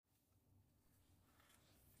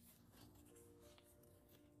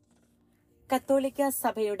കത്തോലിക്ക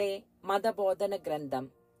സഭയുടെ മതബോധന ഗ്രന്ഥം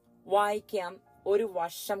വായിക്കാം ഒരു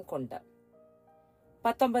വർഷം കൊണ്ട്.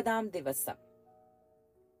 19-ാം ദിവസം.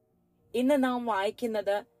 ഇന്ന് നാം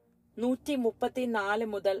വായിക്കുന്നത് 134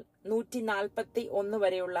 മുതൽ 141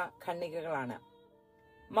 വരെയുള്ള ഖണ്ഡികകളാണ്.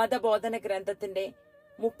 മതബോധന ഗ്രന്ഥത്തിന്റെ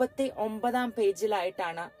 39-ാം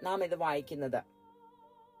പേജിലായിട്ടാണ് നാം ഇത് വായിക്കുന്നത്.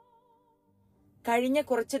 കഴിഞ്ഞ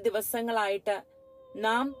കുറച്ച് ദിവസങ്ങളായിട്ട്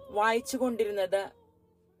നാം വായിച്ചുകൊണ്ടിരുന്നത്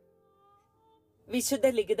വിശുദ്ധ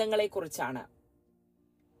ലിഖിതങ്ങളെക്കുറിച്ചാണ്.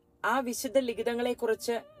 ആ വിശുദ്ധ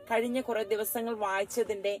ലിഖിതങ്ങളെക്കുറിച്ച് കഴിഞ്ഞ കുറെ ദിവസങ്ങൾ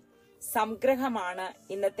വായിച്ചതിന്റെ സംഗ്രഹമാണ്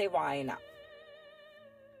ഇന്നത്തെ വായന.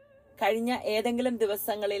 കഴിഞ്ഞ ഏതെങ്കിലും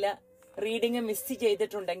ദിവസങ്ങളില് റീഡിംഗ് മിസ്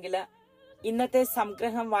ചെയ്തിട്ടുണ്ടെങ്കിൽ ഇന്നത്തെ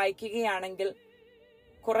സംഗ്രഹം വായിക്കുകയാണെങ്കിൽ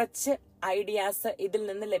കുറച്ച് ഐഡിയാസ് ഇതിൽ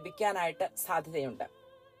നിന്ന് ലഭിക്കാനായിട്ട് സാധ്യതയുണ്ട്.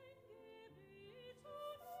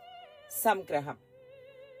 സംഗ്രഹം.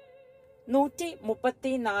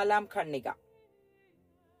 134-ാം ഖണ്ഡിക.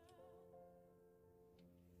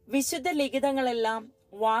 വിശുദ്ധ ലിഖിതങ്ങളെല്ലാം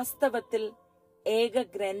വാസ്തവത്തിൽ ഏക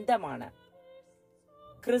ഗ്രന്ഥമാണ്.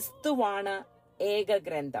 ക്രിസ്തുവാണ് ഏക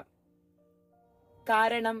ഗ്രന്ഥം.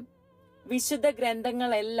 കാരണം വിശുദ്ധ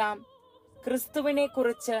ഗ്രന്ഥങ്ങളെല്ലാം ക്രിസ്തുവിനെ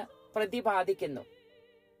കുറിച്ച് പ്രതിപാദിക്കുന്നു.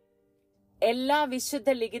 എല്ലാ വിശുദ്ധ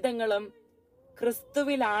ലിഖിതങ്ങളും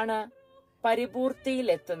ക്രിസ്തുവിലാണ്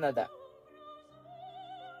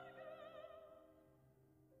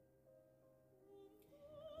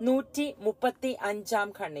പരിപൂർത്തിയിലെത്തുന്നത്. ാം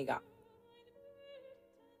ഖണ്ഡിക.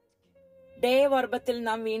 ദൈവവർബത്തിൽ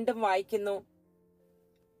നാം വീണ്ടും വായിക്കുന്നു: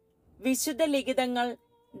 വിശുദ്ധ ലിഖിതങ്ങൾ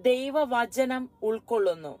ദൈവവചനം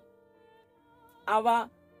ഉൾക്കൊള്ളുന്നു. അവ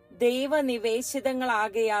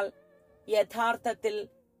ദൈവനിവേശിതങ്ങളാകയാൽ യഥാർത്ഥത്തിൽ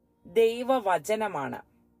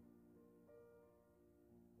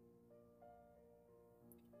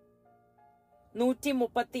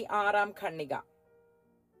ദൈവവചനമാണ്. ാം ഖണ്ഡിക.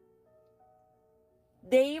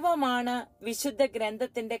 ദൈവമാണ് വിശുദ്ധ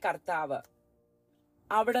ഗ്രന്ഥത്തിന്റെ കർത്താവ്.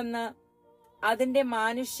 അവിടുന്ന് അതിന്റെ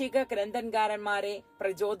മാനുഷിക ഗ്രന്ഥകാരന്മാരെ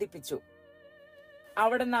പ്രചോദിപ്പിച്ചു.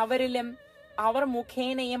 അവിടുന്ന് അവരിലും അവർ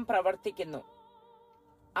മുഖേനയും പ്രവർത്തിക്കുന്നു.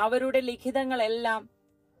 അവരുടെ ലിഖിതങ്ങളെല്ലാം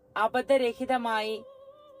അബദ്ധരഹിതമായി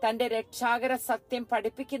തന്റെ രക്ഷാകര സത്യം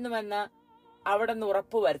പഠിപ്പിക്കുന്നുവെന്ന് അവിടുന്ന്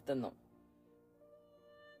ഉറപ്പുവരുത്തുന്നു.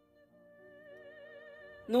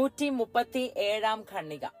 137-ാം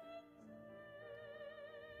ഖണ്ഡിക.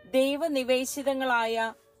 ദൈവനിവേശിതങ്ങളായ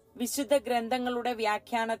വിശുദ്ധ ഗ്രന്ഥങ്ങളുടെ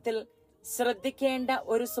വ്യാഖ്യാനത്തിൽ ശ്രദ്ധിക്കേണ്ട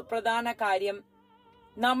ഒരു സുപ്രധാന കാര്യം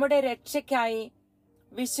നമ്മുടെ രക്ഷയ്ക്കായി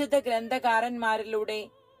വിശുദ്ധ ഗ്രന്ഥകാരന്മാരിലൂടെ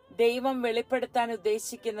ദൈവം വെളിപ്പെടുത്താൻ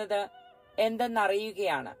ഉദ്ദേശിക്കുന്നത്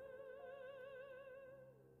എന്തെന്നറിയുകയാണ്.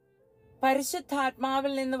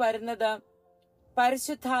 പരിശുദ്ധാത്മാവിൽ നിന്ന് വരുന്നത്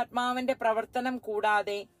പരിശുദ്ധാത്മാവിന്റെ പ്രവർത്തനം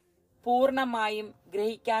കൂടാതെ പൂർണമായും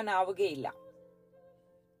ഗ്രഹിക്കാനാവുകയില്ല.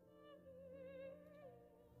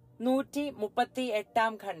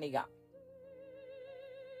 138-ാം ഖണ്ഡിക.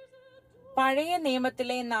 പഴയ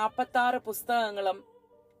നിയമത്തിലെ 46 പുസ്തകങ്ങളും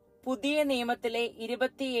പുതിയ നിയമത്തിലെ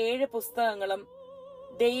 27 പുസ്തകങ്ങളും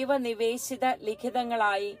ദൈവനിവേശിത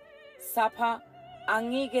ലിഖിതങ്ങളായി സഭ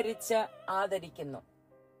അംഗീകരിച്ച് ആദരിക്കുന്നു.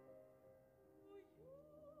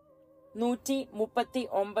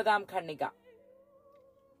 139-ാം ഖണ്ഡിക.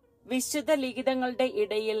 വിശുദ്ധ ലിഖിതങ്ങളുടെ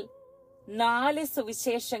ഇടയിൽ 4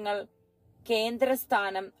 സുവിശേഷങ്ങൾ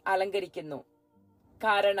കേന്ദ്രസ്ഥാനം അലങ്കരിക്കുന്നു.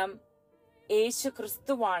 കാരണം യേശു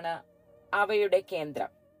ക്രിസ്തുവാണ് അവയുടെ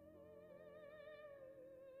കേന്ദ്രം.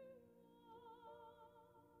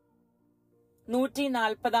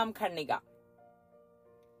 140-ാം ഖണ്ഡിക.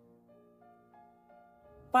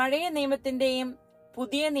 പഴയ നിയമത്തിന്റെയും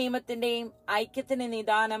പുതിയ നിയമത്തിന്റെയും ഐക്യത്തിന്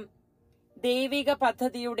നിദാനം ദൈവിക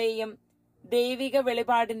പദ്ധതിയുടെയും ദൈവിക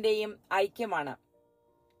വെളിപാടിന്റെയും ഐക്യമാണ്.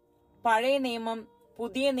 പഴയ നിയമം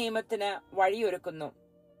പുതിയ നിയമത്തിന് വഴിയൊരുക്കുന്നു.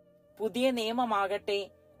 പുതിയ നിയമമാകട്ടെ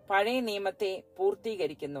പഴയ നിയമത്തെ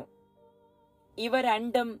പൂർത്തീകരിക്കുന്നു. ഇവ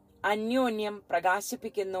രണ്ടും അന്യോന്യം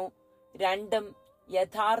പ്രകാശിപ്പിക്കുന്നു. രണ്ടും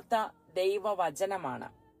യഥാർത്ഥ ദൈവവചനമാണ്.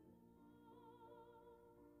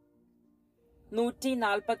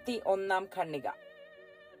 141-ാം ഖണ്ഡിക.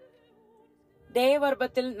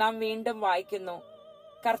 ദൈവവർബത്തിൽ നാം വീണ്ടും വായിക്കുന്നു: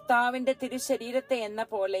 കർത്താവിന്റെ തിരുശരീരത്തെ എന്ന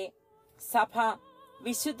പോലെ സഭ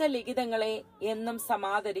വിശുദ്ധ ലിഖിതങ്ങളെ എന്നും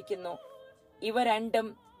സമാദരിക്കുന്നു. ഇവ രണ്ടും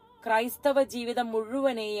ക്രൈസ്തവ ജീവിതം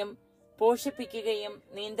മുഴുവനെയും പോഷിപ്പിക്കുകയും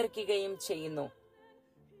നിയന്ത്രിക്കുകയും ചെയ്യുന്നു.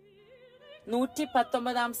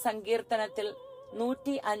 119-ാം സങ്കീർത്തനത്തിൽ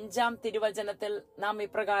 105-ാം തിരുവചനത്തിൽ നാം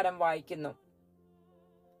ഇപ്രകാരം വായിക്കുന്നു: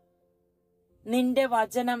 നിന്റെ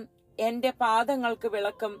വചനം എന്റെ പാദങ്ങൾക്ക്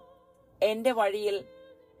വിളക്കും എന്റെ വഴിയിൽ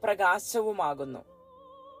പ്രകാശവുമാകുന്നു.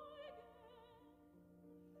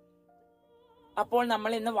 അപ്പോൾ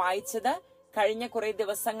നമ്മൾ ഇന്ന് വായിച്ചത് കഴിഞ്ഞ കുറെ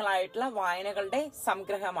ദിവസങ്ങളായിട്ടുള്ള വായനകളുടെ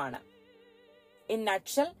സംഗ്രഹമാണ്. ഇൻ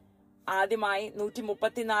നട്ഷൽ ആദ്യമായി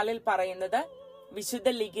 134 പറയുന്നത് വിശുദ്ധ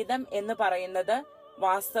ലിഖിതം എന്ന് പറയുന്നത്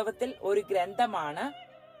വാസ്തവത്തിൽ ഒരു ഗ്രന്ഥമാണ്.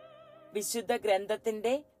 വിശുദ്ധ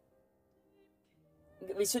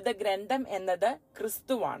ഗ്രന്ഥം എന്നത്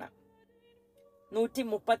ക്രിസ്തുവാണ്.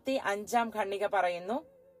 135 ഖണ്ഡിക പറയുന്നു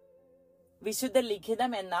വിശുദ്ധ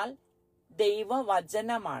ലിഖിതം എന്നാൽ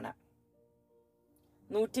ദൈവവചനമാണ്.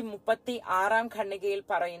 136 ഖണ്ഡികയിൽ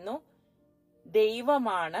പറയുന്നു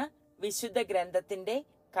ദൈവമാണ് വിശുദ്ധ ഗ്രന്ഥത്തിന്റെ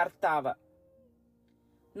കർത്താവ്.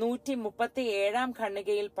 137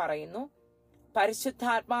 ഖണ്ഡികയിൽ പറയുന്നു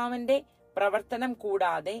പരിശുദ്ധാത്മാവിന്റെ പ്രവർത്തനം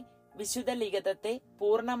കൂടാതെ വിശുദ്ധ ലിഖിതത്തെ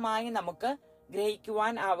പൂർണ്ണമായി നമുക്ക്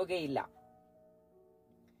ഗ്രഹിക്കുവാൻ ആവുകയില്ല.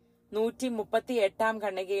 138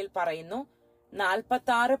 ഖണ്ഡികയിൽ പറയുന്നു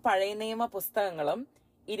 46 പഴയ നിയമ പുസ്തകങ്ങളും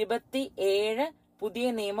 27 പുതിയ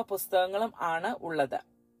നിയമ പുസ്തകങ്ങളും ആണ് ഉള്ളത്.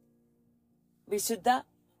 വിശുദ്ധ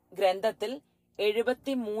ഗ്രന്ഥത്തിൽ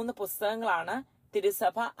 73 പുസ്തകങ്ങളാണ്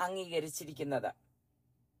തിരുസഭ അംഗീകരിച്ചിരിക്കുന്നത്.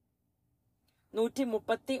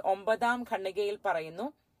 139 ഖണ്ഡികയിൽ പറയുന്നു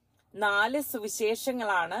 4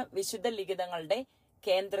 സുവിശേഷങ്ങളാണ് വിശുദ്ധ ലിഖിതങ്ങളുടെ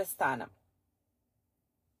കേന്ദ്രസ്ഥാനം.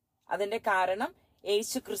 അതിന്റെ കാരണം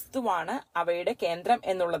യേശു ക്രിസ്തുവാണ് അവയുടെ കേന്ദ്രം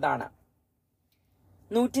എന്നുള്ളതാണ്.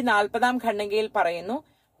 140 ഖണ്ഡികയിൽ പറയുന്നു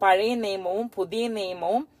പഴയ നിയമവും പുതിയ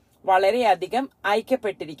നിയമവും വളരെയധികം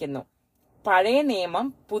ഐക്യപ്പെട്ടിരിക്കുന്നു. പഴയ നിയമം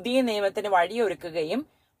പുതിയ നിയമത്തിന് വഴിയൊരുക്കുകയും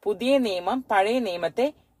പുതിയ നിയമം പഴയ നിയമത്തെ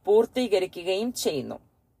പൂർത്തീകരിക്കുകയും ചെയ്യുന്നു.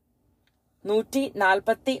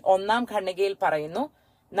 141 ഖണ്ഡികയിൽ പറയുന്നു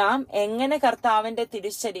നാം എങ്ങനെ കർത്താവിന്റെ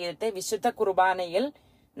തിരുശരീരത്തെ വിശുദ്ധ കുർബാനയിൽ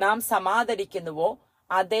നാം സമാദരിക്കുന്നുവോ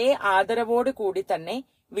അതേ ആദരവോടു കൂടി തന്നെ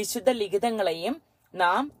വിശുദ്ധ ലിഖിതങ്ങളെയും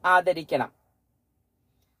നാം ആദരിക്കണം.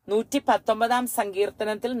 119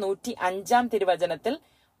 സങ്കീർത്തനത്തിൽ 105 തിരുവചനത്തിൽ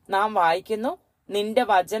നാം വായിക്കുന്നു നിന്റെ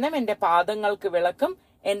വചനം എന്റെ പാദങ്ങൾക്ക് വിളക്കും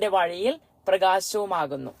എന്റെ വഴിയിൽ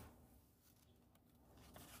പ്രകാശവുമാകുന്നു.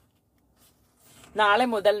 നാളെ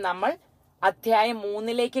മുതൽ നമ്മൾ അധ്യായം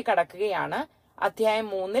 3 കടക്കുകയാണ്. അധ്യായം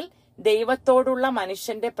 3 ദൈവത്തോടുള്ള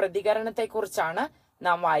മനുഷ്യന്റെ പ്രതികരണത്തെക്കുറിച്ചാണ്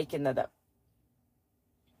നാം വായിക്കുന്നത്.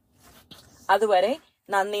 അതുവരെ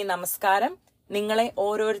നന്ദി, നമസ്കാരം. നിങ്ങളെ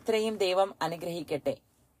ഓരോരുത്തരെയും ദൈവം അനുഗ്രഹിക്കട്ടെ.